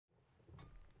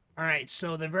Alright,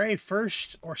 so the very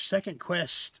first or second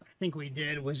quest I think we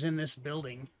did was in this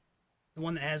building. The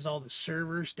one that has all the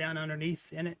servers down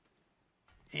underneath in it.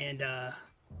 And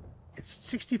it's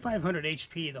 6,500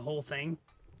 HP, the whole thing.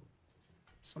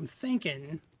 So I'm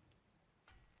thinking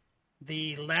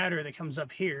the ladder that comes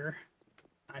up here,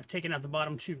 I've taken out the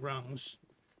bottom two rungs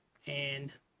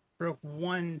and broke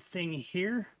one thing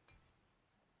here.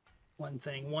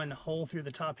 One hole through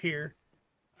the top here.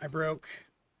 I broke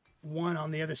one on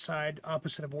the other side,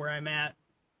 opposite of where I'm at.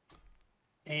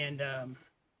 And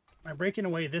I'm breaking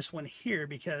away this one here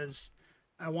because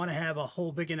I want to have a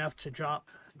hole big enough to drop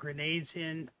grenades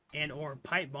in and or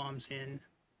pipe bombs in.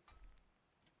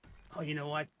 Oh, you know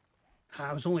what?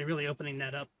 I was only really opening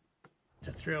that up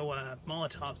to throw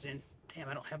Molotovs in. Damn,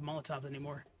 I don't have Molotovs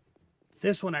anymore.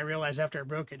 This one I realized after I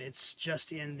broke it, it's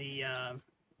just in the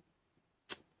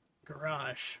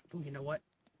garage. Oh, you know what?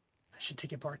 I should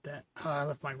take apart that. Oh, I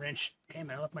left my wrench. Damn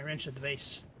it, I left my wrench at the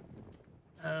base.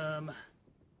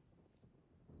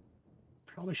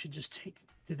 Probably should just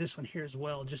do this one here as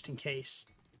well, just in case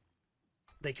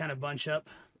they kind of bunch up.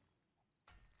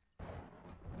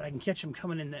 But I can catch them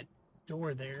coming in that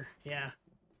door there. Yeah.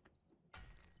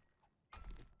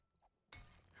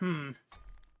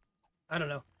 I don't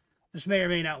know. This may or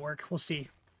may not work. We'll see.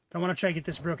 But I want to try to get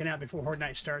this broken out before Horde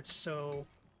Night starts. So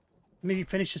maybe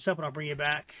finish this up and I'll bring you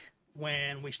back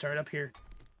when we start up here.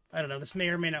 I don't know. This may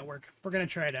or may not work. We're going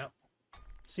to try it out.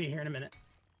 See you here in a minute.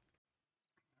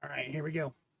 All right, here we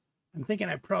go. I'm thinking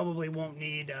I probably won't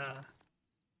need a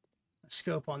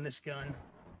scope on this gun.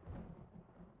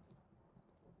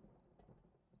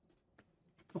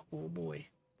 Oh boy.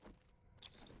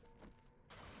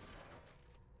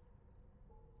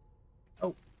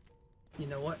 Oh, you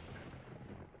know what?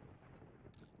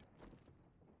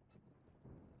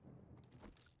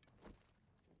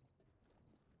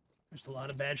 There's a lot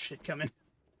of bad shit coming.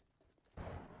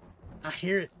 I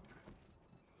hear it.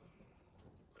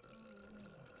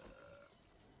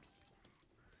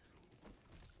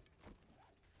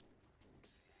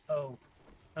 Oh.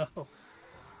 Oh.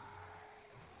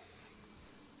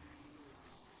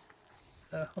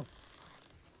 Oh.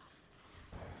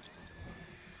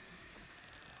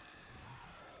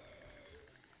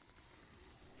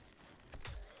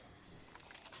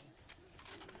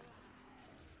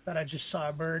 Thought I just saw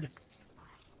a bird.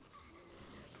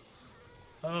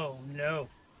 Oh, no.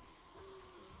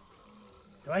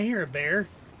 Do I hear a bear?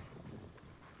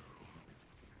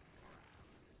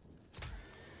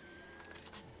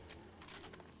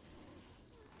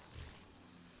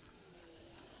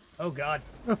 Oh, God.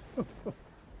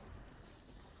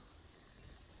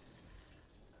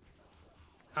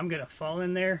 I'm gonna fall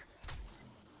in there.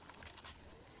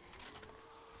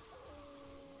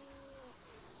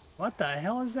 What the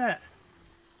hell is that?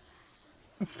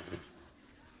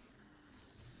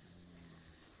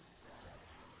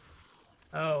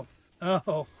 Oh.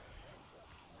 Oh.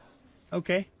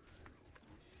 Okay.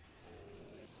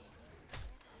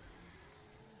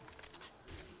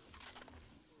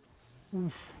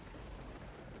 Oof.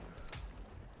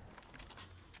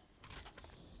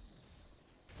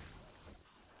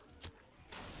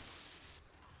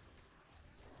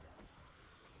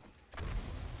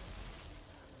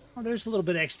 Oh, there's a little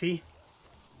bit of XP.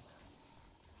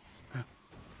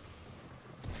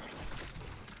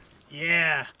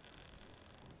 Yeah.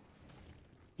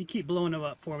 You keep blowing them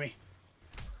up for me.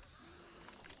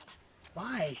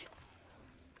 Why?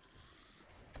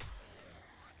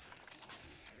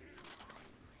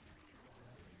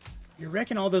 You're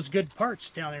wrecking all those good parts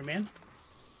down there, man.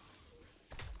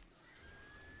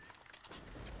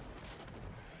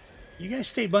 You guys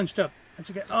stay bunched up.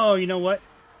 That's okay. Oh, you know what?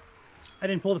 I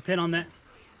didn't pull the pin on that.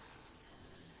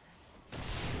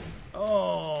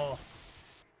 Oh.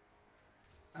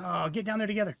 Oh, get down there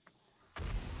together.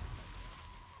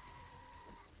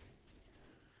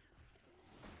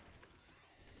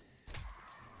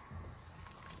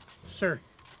 Sir.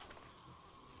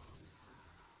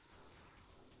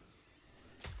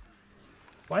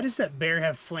 Why does that bear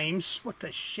have flames? What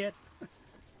the shit?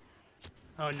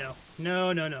 Oh, no.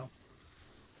 No, no, no.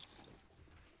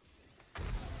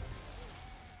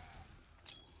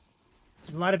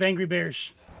 A lot of angry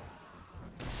bears.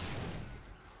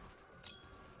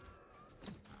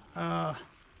 Oh,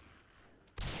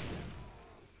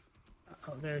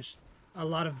 there's a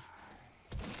lot of...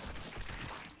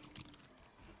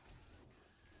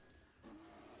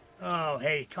 Oh,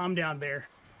 hey, calm down, bear.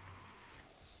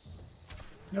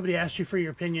 Nobody asked you for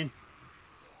your opinion.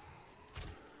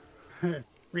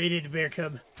 Radiated bear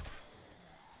cub.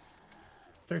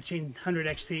 1300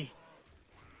 XP.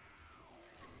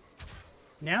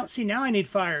 Now, see, now I need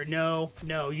fire. No,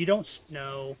 no, you don't.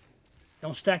 No.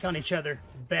 Don't stack on each other.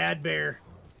 Bad bear.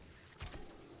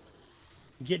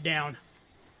 Get down.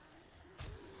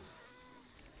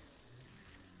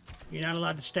 You're not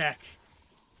allowed to stack.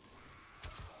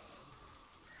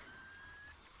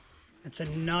 That's a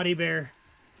naughty bear.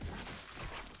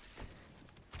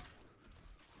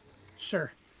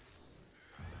 Sir.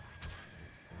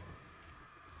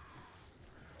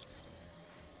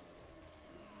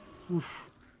 Oof.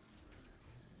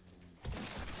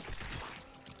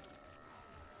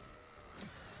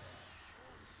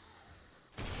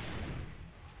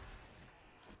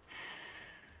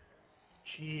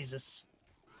 Jesus.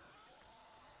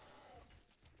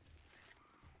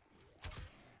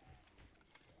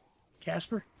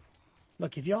 Casper?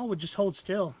 Look, if y'all would just hold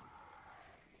still.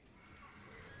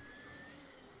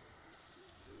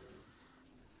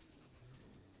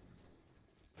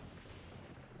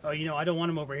 Oh, you know, I don't want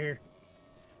them over here.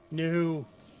 No.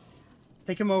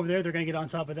 They come over there, they're going to get on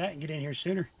top of that and get in here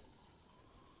sooner.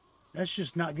 That's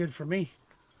just not good for me.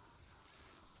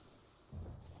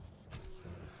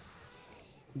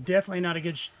 Definitely not a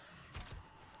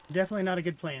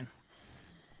good plan.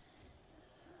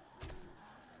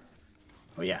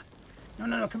 Oh yeah. No,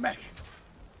 no, no, come back.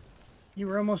 You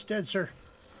were almost dead, sir.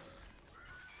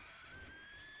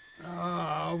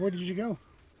 Where did you go?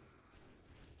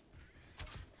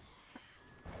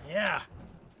 Yeah.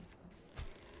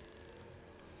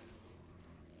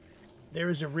 There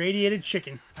is a radiated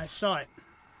chicken. I saw it.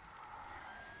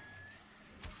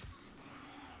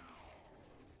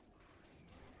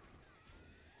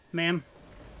 Ma'am.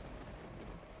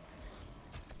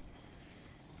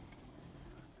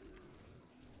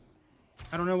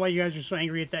 I don't know why you guys are so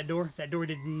angry at that door. That door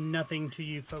did nothing to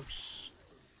you folks.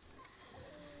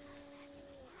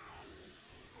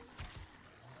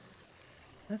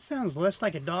 That sounds less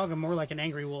like a dog and more like an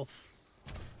angry wolf.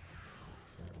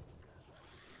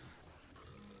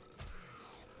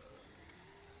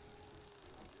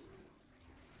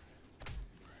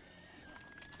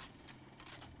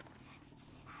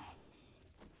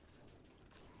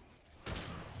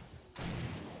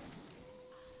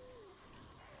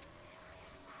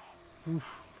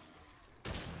 Oof.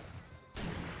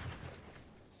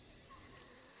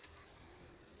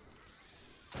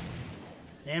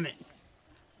 Damn it.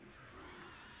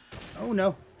 Oh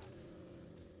no.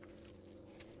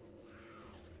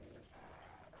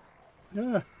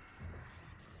 Ugh.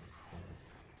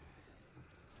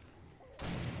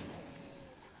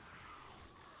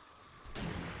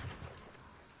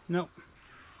 Nope.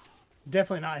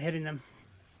 Definitely not hitting them.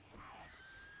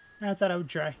 I thought I would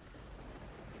try.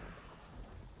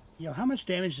 Yo, how much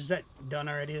damage has that done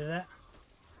already to that?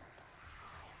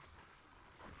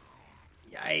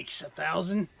 Yikes,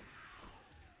 1,000?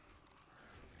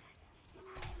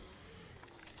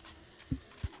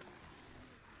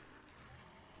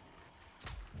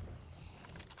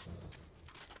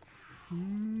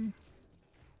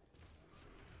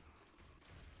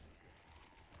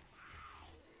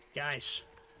 Guys.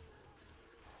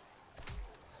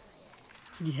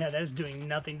 Yeah, that is doing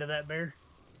nothing to that bear.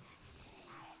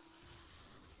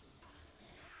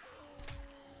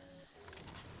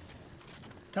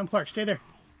 Tom Clark, stay there.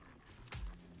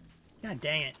 God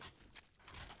dang it.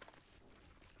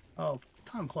 Oh,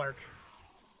 Tom Clark.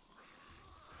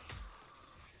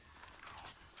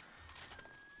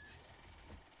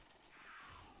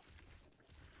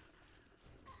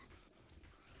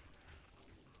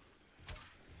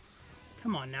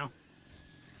 Come on now.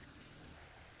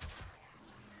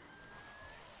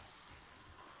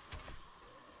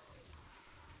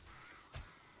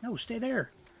 No, stay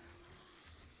there.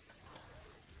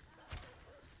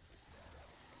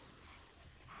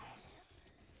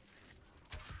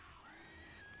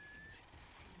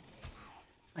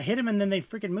 I hit him and then they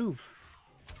freaking move.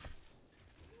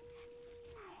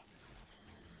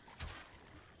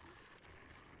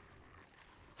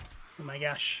 Oh my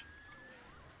gosh.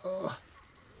 Oh.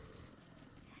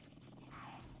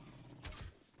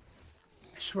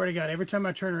 I swear to God, every time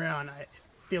I turn around, I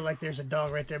feel like there's a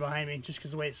dog right there behind me, just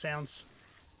because of the way it sounds.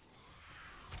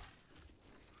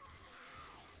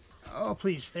 Oh,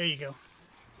 please. There you go.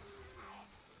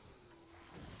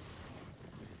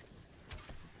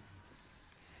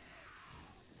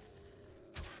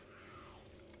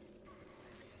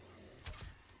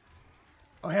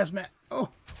 Oh, hazmat. Oh,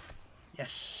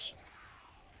 yes.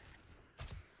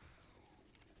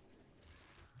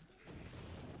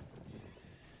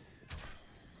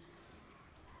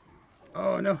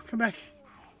 Oh, no. Come back.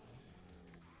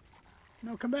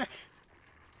 No, come back.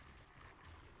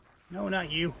 No,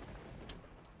 not you.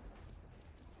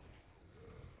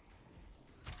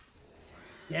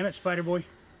 Damn it, Spider Boy.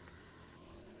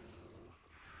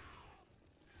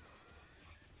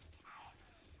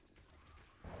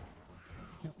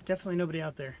 Nope, definitely nobody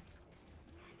out there.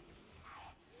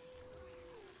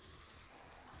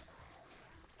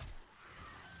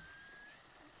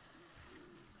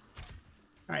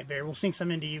 Alright, Bear, we'll sink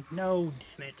some into you. No,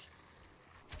 damn it.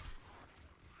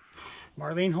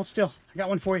 Marlene, hold still. I got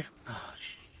one for you. Oh,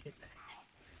 shit.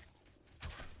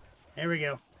 There we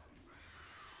go.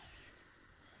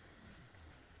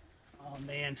 Oh,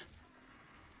 man.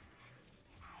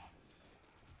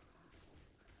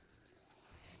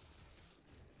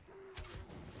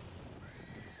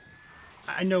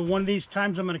 I know one of these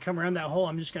times I'm going to come around that hole,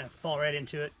 I'm just going to fall right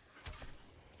into it.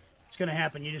 It's going to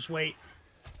happen. You just wait.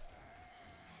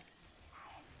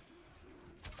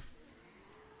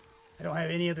 I don't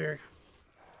have any other...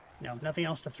 No, nothing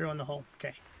else to throw in the hole.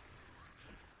 Okay.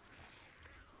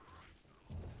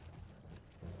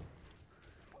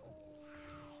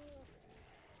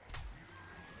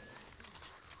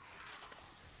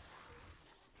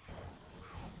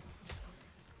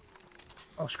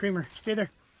 Oh, Screamer, stay there.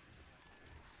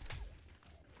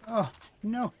 Oh,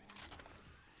 no.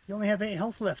 You only have 8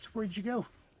 health left. Where'd you go?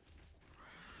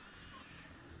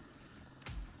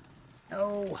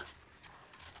 No.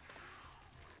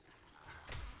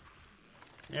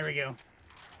 There we go.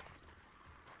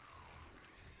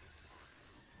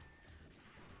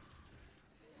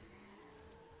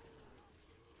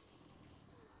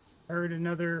 Heard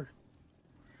another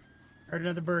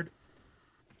bird.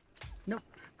 Nope.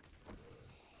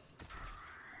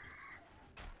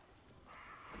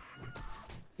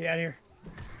 Get out of here.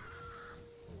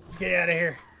 Get out of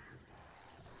here.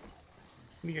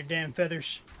 Give me your damn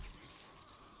feathers.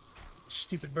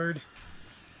 Stupid bird.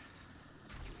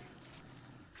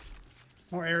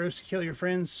 More arrows to kill your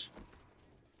friends.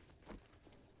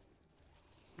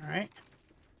 Alright.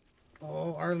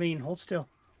 Oh, Arlene, hold still.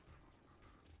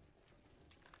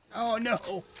 Oh,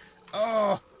 no.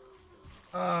 Oh.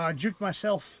 I juked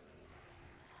myself.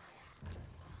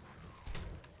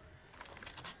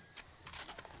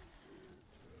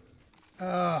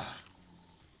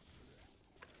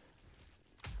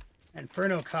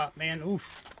 Inferno Cop, man.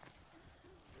 Oof.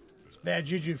 It's bad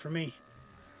juju for me.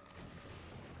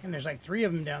 And there's like 3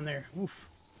 of them down there. Oof.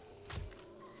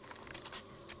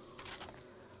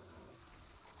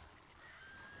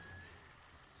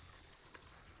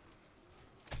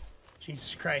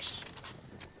 Jesus Christ.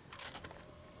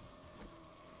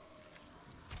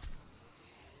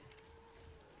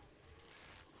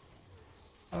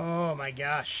 Oh my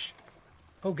gosh.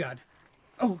 Oh God.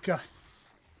 Oh God.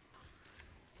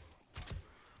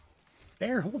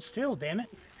 Bear, hold still, damn it.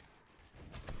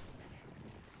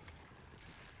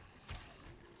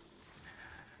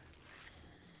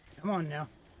 Come on now.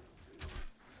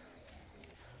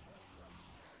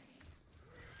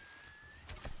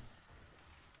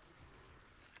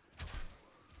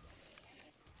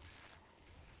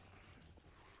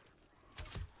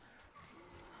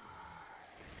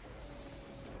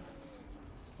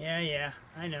 Yeah,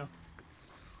 I know.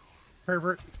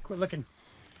 Pervert, quit looking.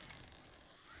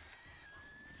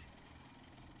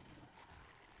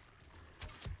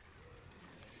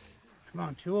 Come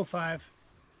on, 205.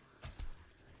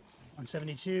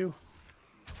 172.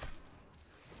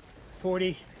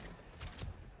 40.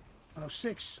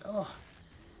 106. Oh.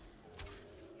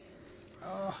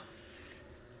 Oh.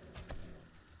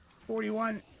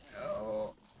 41.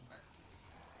 Oh.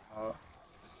 Oh.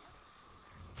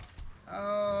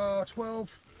 Oh,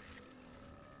 12.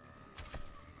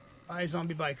 Bye,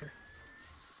 zombie biker.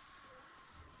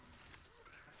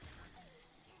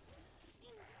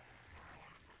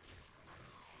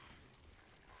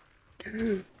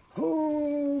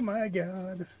 Oh my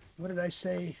God. What did I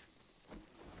say?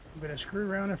 I'm gonna screw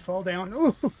around and fall down.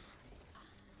 Oh.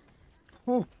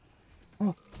 Oh.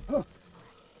 Oh. Oh.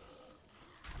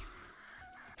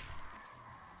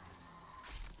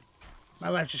 My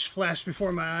life just flashed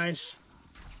before my eyes.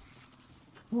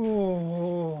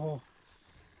 Oh.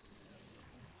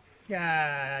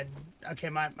 God. Okay,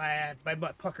 my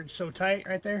butt puckered so tight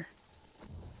right there.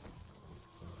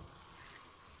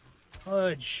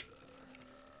 Fudge.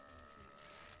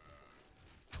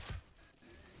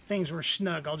 Things were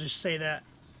snug, I'll just say that.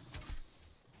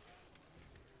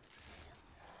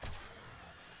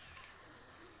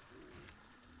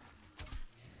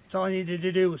 That's all I needed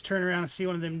to do was turn around and see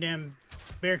one of them damn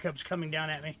bear cubs coming down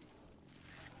at me.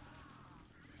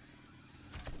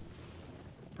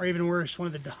 Or even worse, one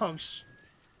of the dogs.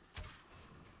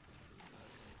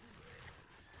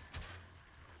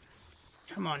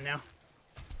 Come on now.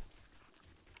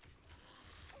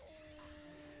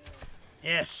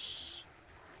 Yes.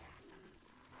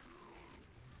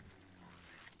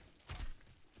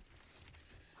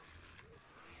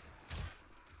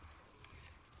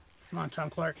 Come on, Tom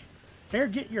Clark. Bear,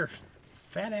 get your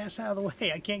fat ass out of the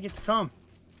way. I can't get to Tom.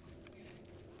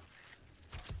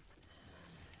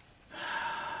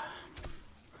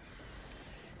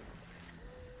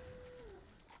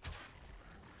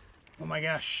 Oh my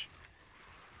gosh.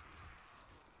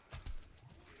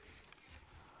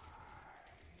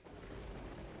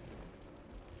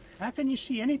 How can you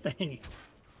see anything?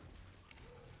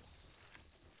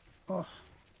 Oh.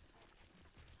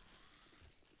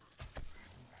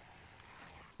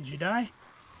 Did you die?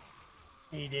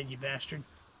 Yeah, you did, you bastard.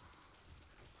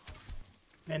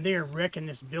 Man, they are wrecking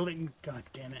this building. God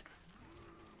damn it.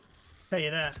 Tell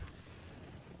you that.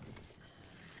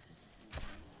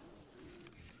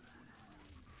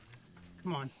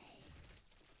 Come on.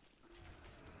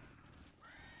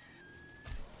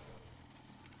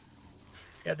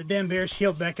 Yeah, the damn bear's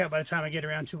healed back up by the time I get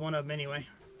around to one of them anyway.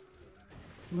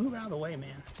 Move out of the way,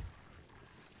 man.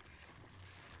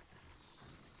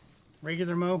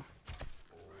 Regular Mo.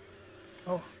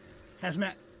 Oh,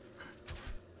 hazmat.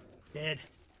 Dead.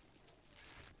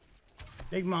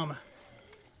 Big Mama.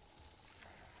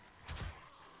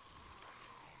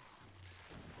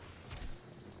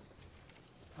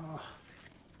 Oh.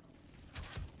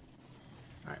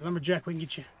 Alright, Lumberjack, we can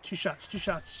get you. 2 shots, 2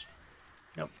 shots.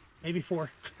 Nope, maybe 4.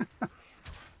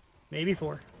 Maybe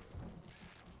 4.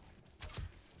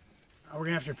 Oh, we're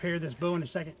gonna have to repair this bow in a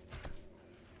second.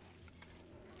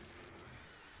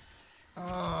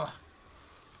 Oh.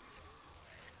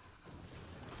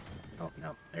 Oh,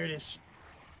 no, there it is.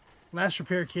 Last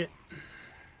repair kit.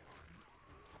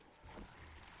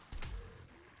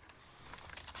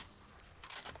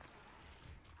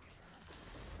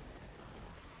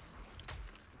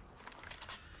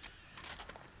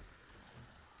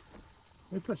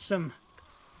 We put some...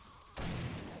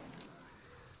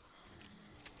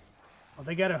 Oh,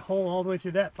 they got a hole all the way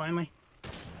through that, finally.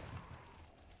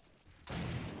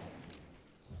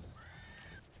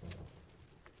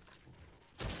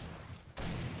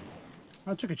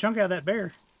 I took a chunk out of that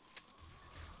bear.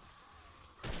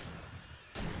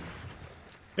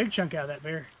 Big chunk out of that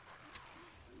bear.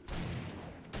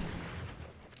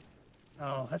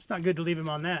 Oh, that's not good to leave him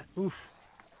on that. Oof.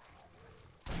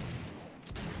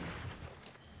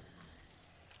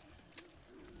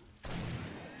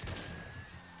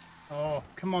 Oh,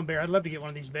 come on, bear. I'd love to get one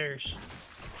of these bears.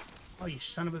 Oh, you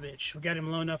son of a bitch. We got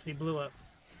him low enough and he blew up.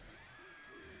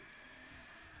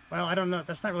 Well, I don't know.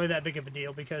 That's not really that big of a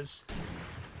deal because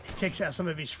he takes out some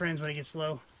of his friends when he gets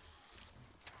low.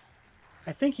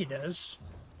 I think he does.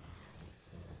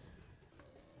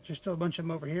 Is there still a bunch of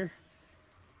them over here?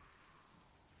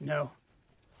 No.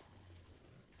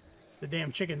 It's the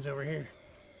damn chickens over here.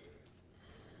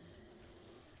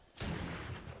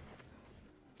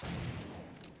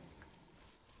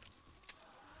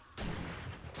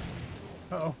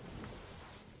 Uh-oh.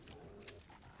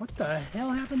 What the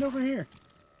hell happened over here?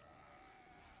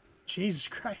 Jesus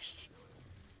Christ.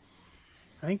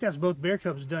 I think that's both bear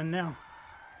cubs done now.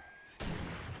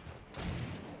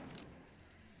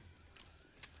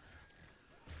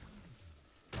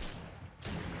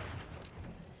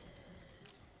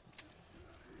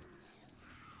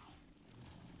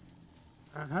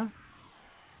 Uh-huh.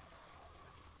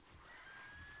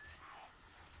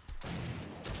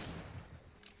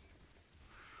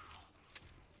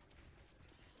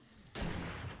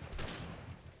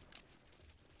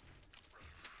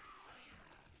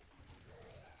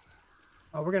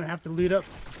 Oh, we're going to have to loot up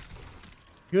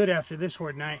good after this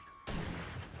Horde Night.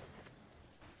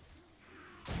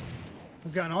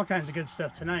 We've gotten all kinds of good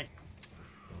stuff tonight.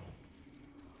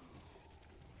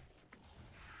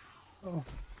 Oh.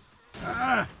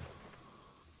 Ah!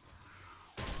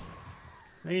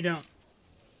 No, you don't.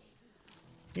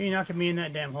 You're knocking me in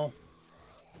that damn hole.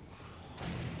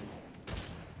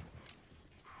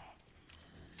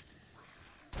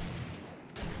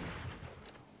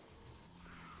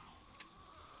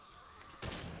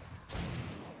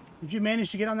 Did you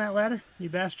manage to get on that ladder, you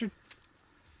bastard?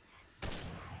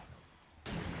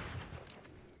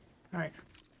 Alright.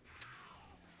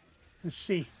 Let's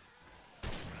see.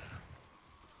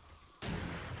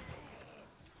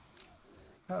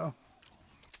 Uh-oh.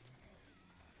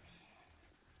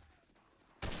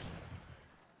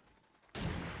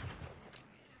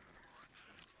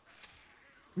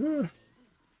 Ugh.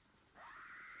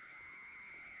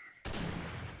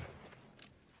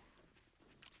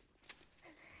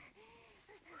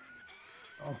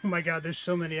 Oh my God, there's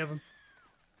so many of them.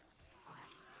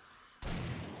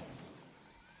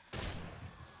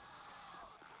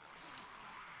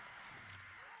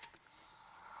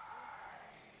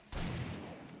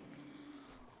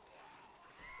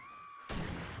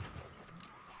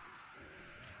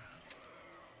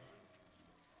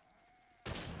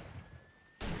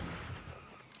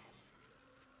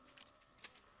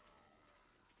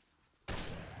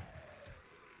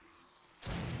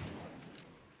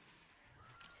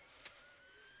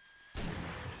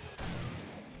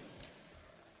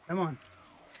 Come on.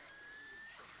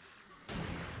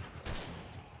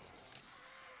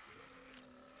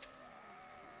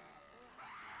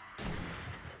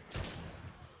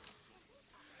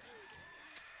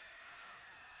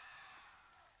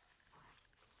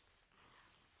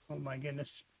 Oh my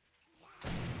goodness. I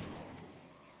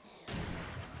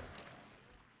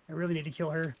really need to kill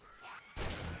her. I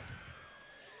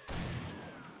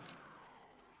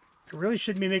really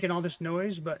shouldn't be making all this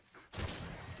noise, but...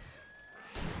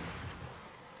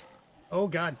 Oh,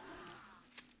 God.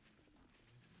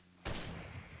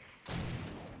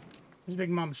 This big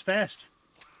mom's fast.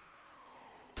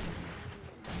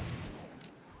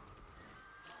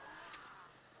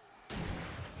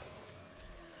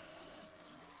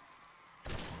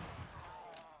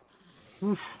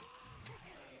 Oof.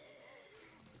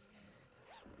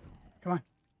 Come on.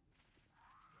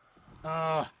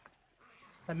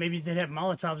 Thought maybe they'd have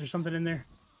Molotovs or something in there.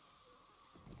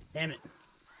 Damn it.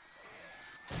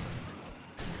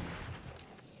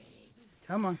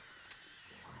 Come on.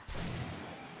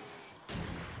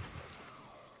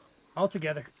 All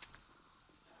together.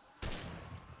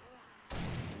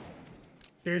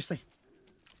 Seriously.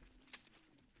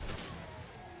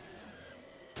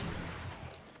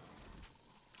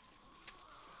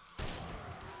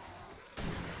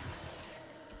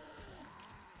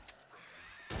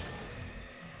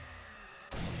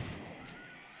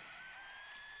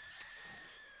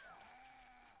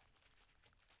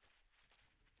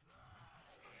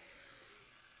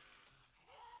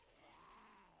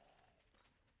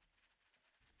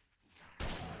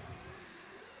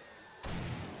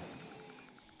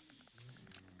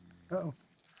 Uh-oh.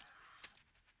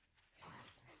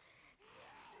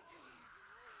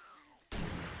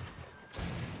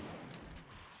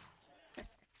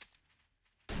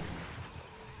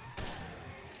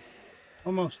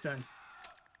 Almost done.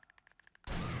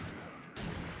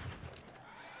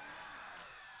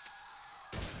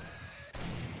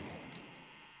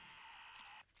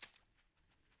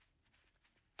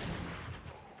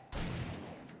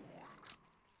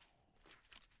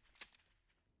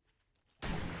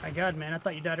 My God, man, I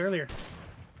thought you died earlier.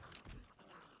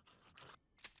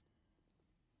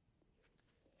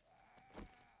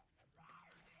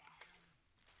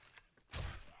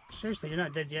 Seriously, you're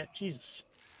not dead yet. Jesus.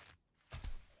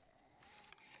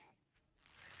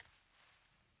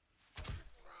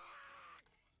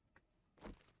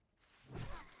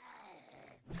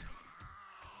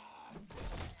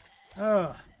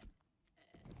 Oh.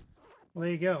 Well, there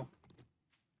you go.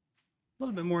 A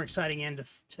little bit more exciting end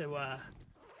to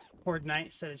Horde Night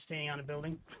instead of staying on a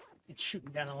building. It's shooting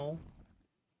down a hole.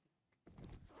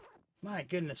 My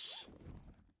goodness.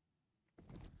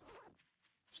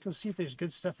 Let's go see if there's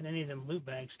good stuff in any of them loot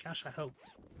bags. Gosh, I hope.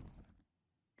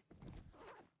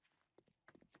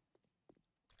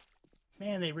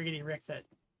 Man, they riggedy wrecked that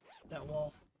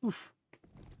wall. Oof.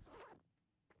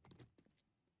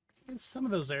 Get some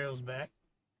of those arrows back.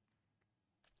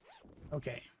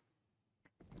 Okay.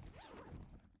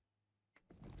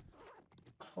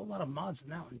 A whole lot of mods in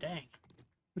that one, dang.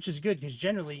 Which is good, because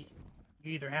generally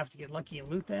you either have to get lucky and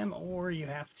loot them, or you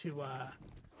have to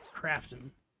craft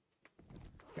them.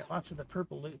 Got lots of the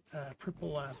purple loot,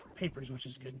 papers, which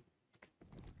is good.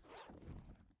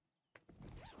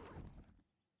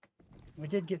 We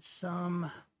did get some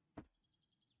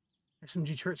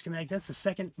SMG turret schematic. That's the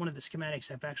second one of the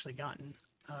schematics I've actually gotten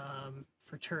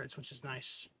for turrets, which is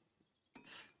nice.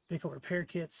 Vehicle repair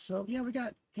kits. So yeah, we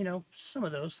got, you know, some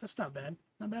of those. That's not bad.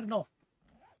 Not bad at all.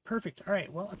 Perfect. All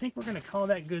right. Well, I think we're going to call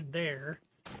that good there.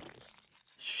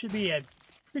 Should be a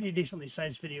pretty decently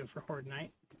sized video for Horde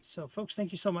Night. So folks,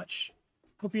 thank you so much.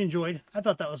 Hope you enjoyed. I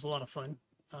thought that was a lot of fun.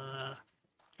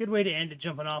 Good way to end it,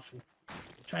 jumping off and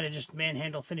trying to just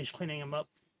manhandle, finish cleaning them up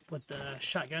with the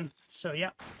shotgun. So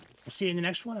yeah, we'll see you in the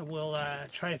next one, and we'll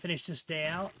try to finish this day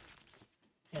out.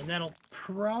 And that'll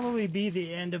probably be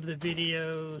the end of the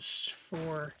videos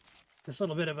for this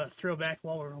little bit of a throwback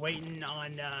while we're waiting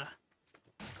on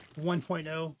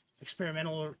 1.0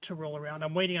 experimental to roll around.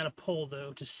 I'm waiting on a poll,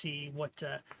 though, to see what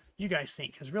you guys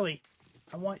think. Because really,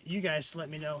 I want you guys to let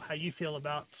me know how you feel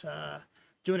about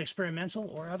doing experimental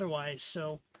or otherwise.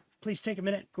 So please take a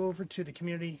minute, go over to the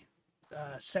community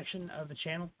section of the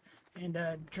channel, and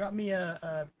drop me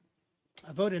a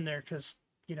vote in there, because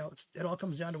you know, it all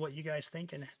comes down to what you guys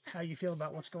think and how you feel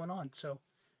about what's going on. So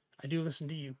I do listen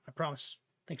to you. I promise.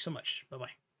 Thanks so much.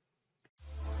 Bye-bye.